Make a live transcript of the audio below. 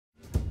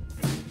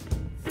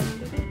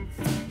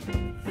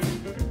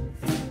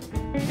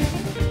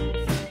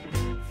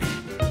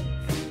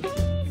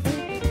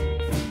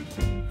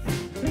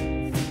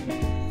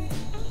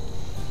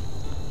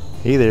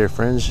Hey there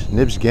friends,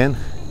 Nibs again.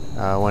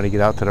 I want to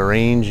get out to the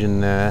range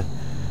and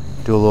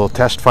do a little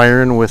test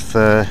firing with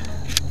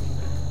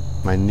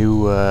my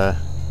new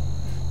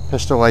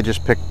pistol I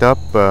just picked up.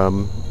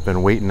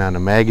 Been waiting on a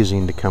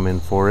magazine to come in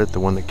for it. The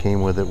one that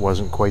came with it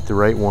wasn't quite the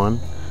right one,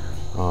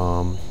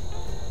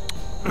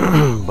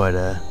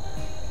 but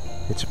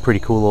it's a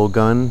pretty cool old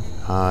gun.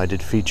 I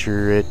did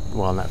feature it,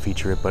 well not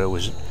feature it, but it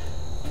was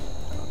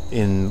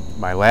in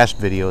my last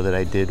video that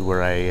I did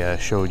where I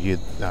showed you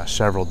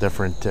several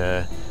different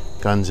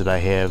guns that I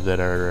have that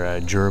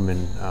are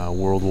German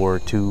World War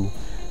II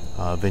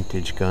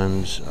vintage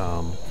guns.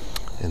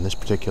 And this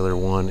particular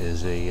one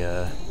is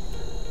a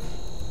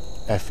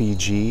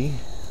FEG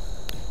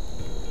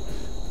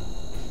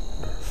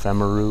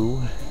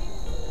Femaru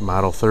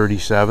Model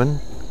 37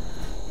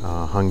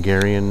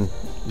 Hungarian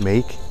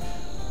make.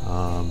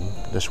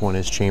 This one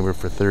is chambered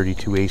for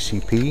 32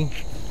 ACP.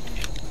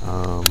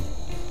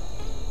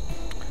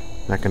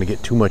 Not going to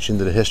get too much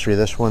into the history of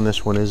this one.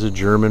 This one is a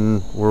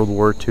German World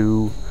War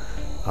II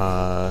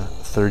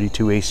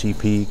 32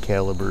 ACP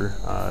caliber,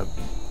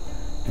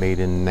 made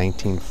in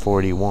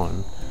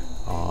 1941.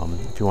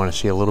 If you want to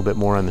see a little bit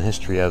more on the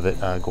history of it,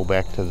 go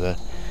back to the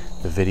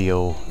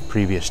video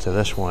previous to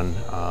this one.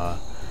 I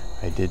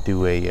did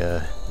do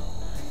a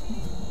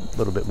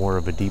little bit more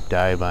of a deep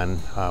dive on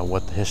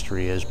what the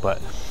history is,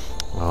 but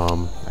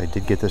I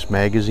did get this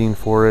magazine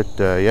for it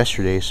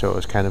yesterday, so I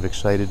was kind of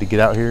excited to get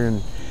out here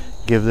and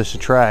give this a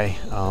try.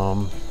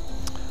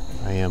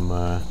 I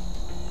am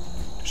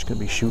just going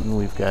to be shooting.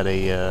 We've got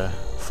a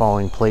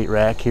falling plate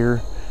rack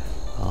here.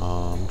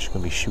 I'm just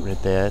going to be shooting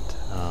at that,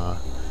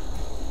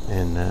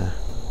 and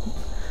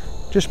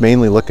just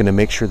mainly looking to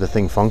make sure the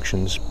thing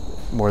functions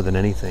more than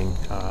anything,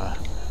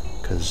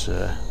 because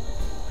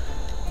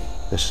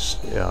this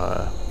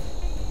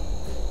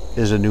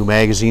is a new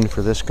magazine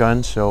for this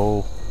gun,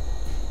 so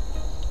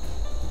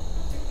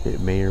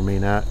it may or may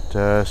not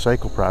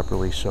cycle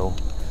properly. So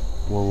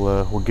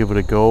we'll give it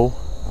a go.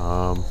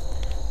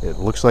 It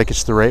looks like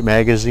it's the right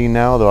magazine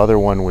now. The other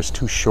one was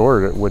too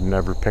short; it would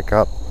never pick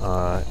up.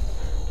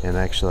 And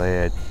actually,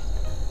 I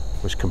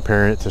was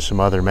comparing it to some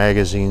other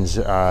magazines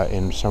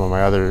in some of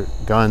my other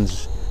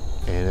guns,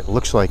 and it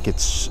looks like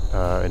it's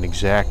an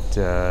exact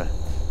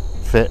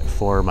fit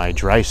for my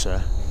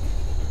Drysa.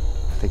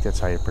 I think that's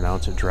how you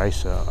pronounce it,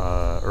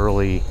 Drysa.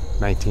 Early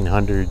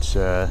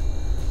 1900s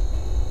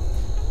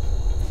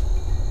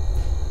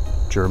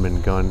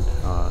German gun.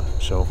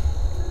 So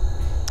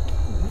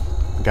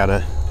got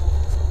a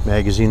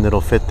magazine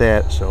that'll fit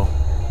that. So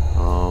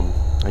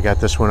I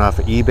got this one off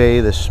of eBay,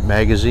 this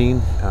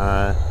magazine,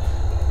 and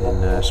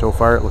so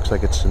far it looks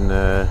like it's going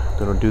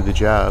to do the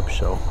job.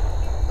 So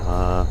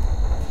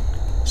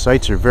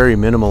sights are very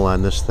minimal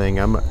on this thing.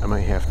 I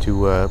might have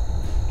to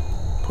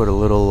put a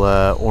little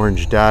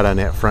orange dot on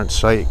that front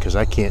sight because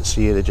I can't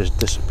see it. It just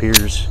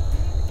disappears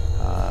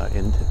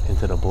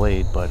into the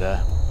blade. But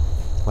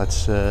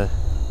let's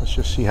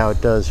just see how it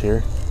does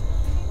here.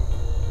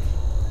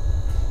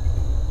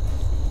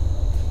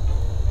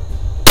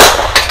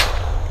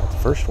 Got the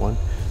first one.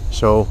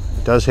 So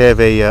it does have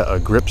a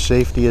grip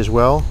safety as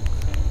well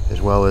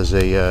as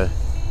a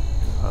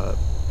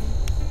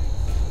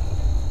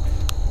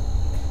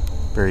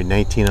very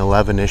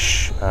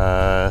 1911-ish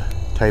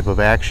type of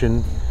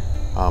action,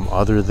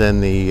 other than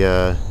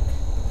the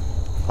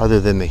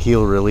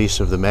heel release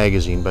of the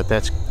magazine, but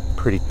that's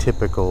pretty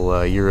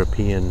typical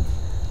European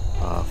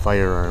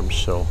firearms.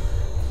 So,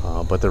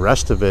 but the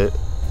rest of it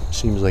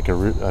seems like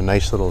a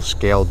nice little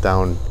scaled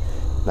down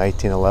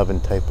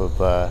 1911 type of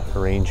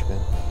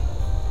arrangement.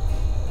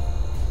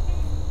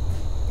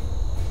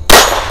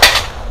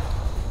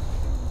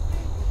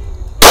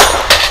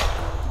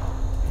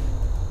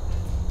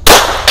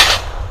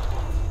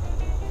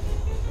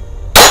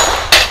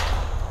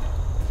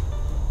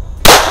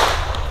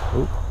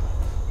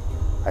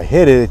 I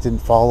hit it, it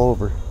didn't fall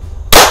over.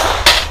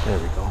 There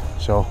we go.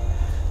 So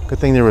good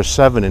thing there was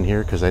 7 in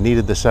here because I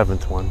needed the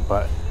 7th one.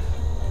 But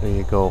there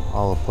you go,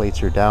 all the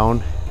plates are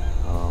down.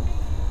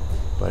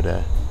 But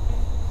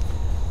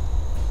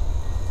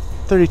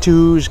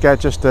 32's got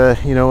just a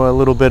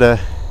little bit of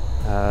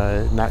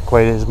not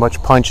quite as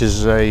much punch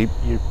as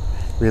you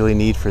really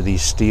need for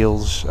these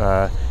steels.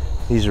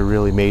 These are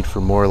really made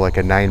for more like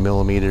a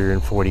 9mm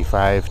and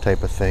 45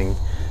 type of thing.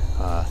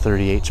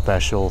 38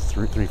 special,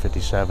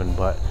 357,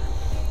 but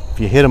if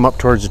you hit them up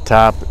towards the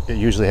top, it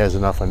usually has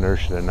enough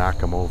inertia to knock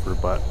them over.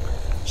 But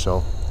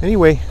so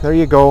anyway, there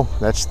you go.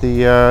 That's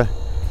the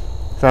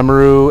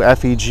Femaru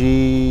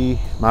FEG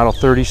Model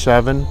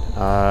 37.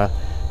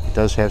 It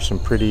does have some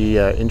pretty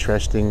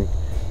interesting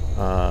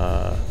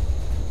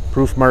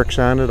proof marks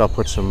on it. I'll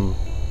put some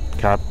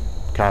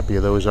copy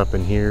of those up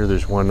in here.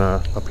 There's one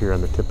up here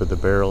on the tip of the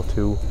barrel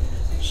too.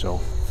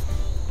 So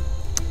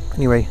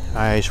anyway,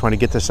 I just want to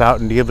get this out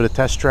and give it a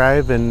test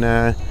drive and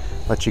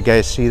let you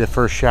guys see the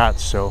first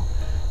shots. So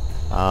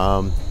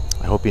I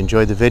hope you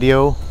enjoyed the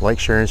video. Like,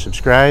 share, and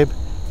subscribe,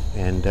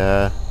 and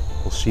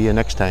we'll see you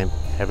next time.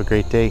 Have a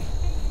great day.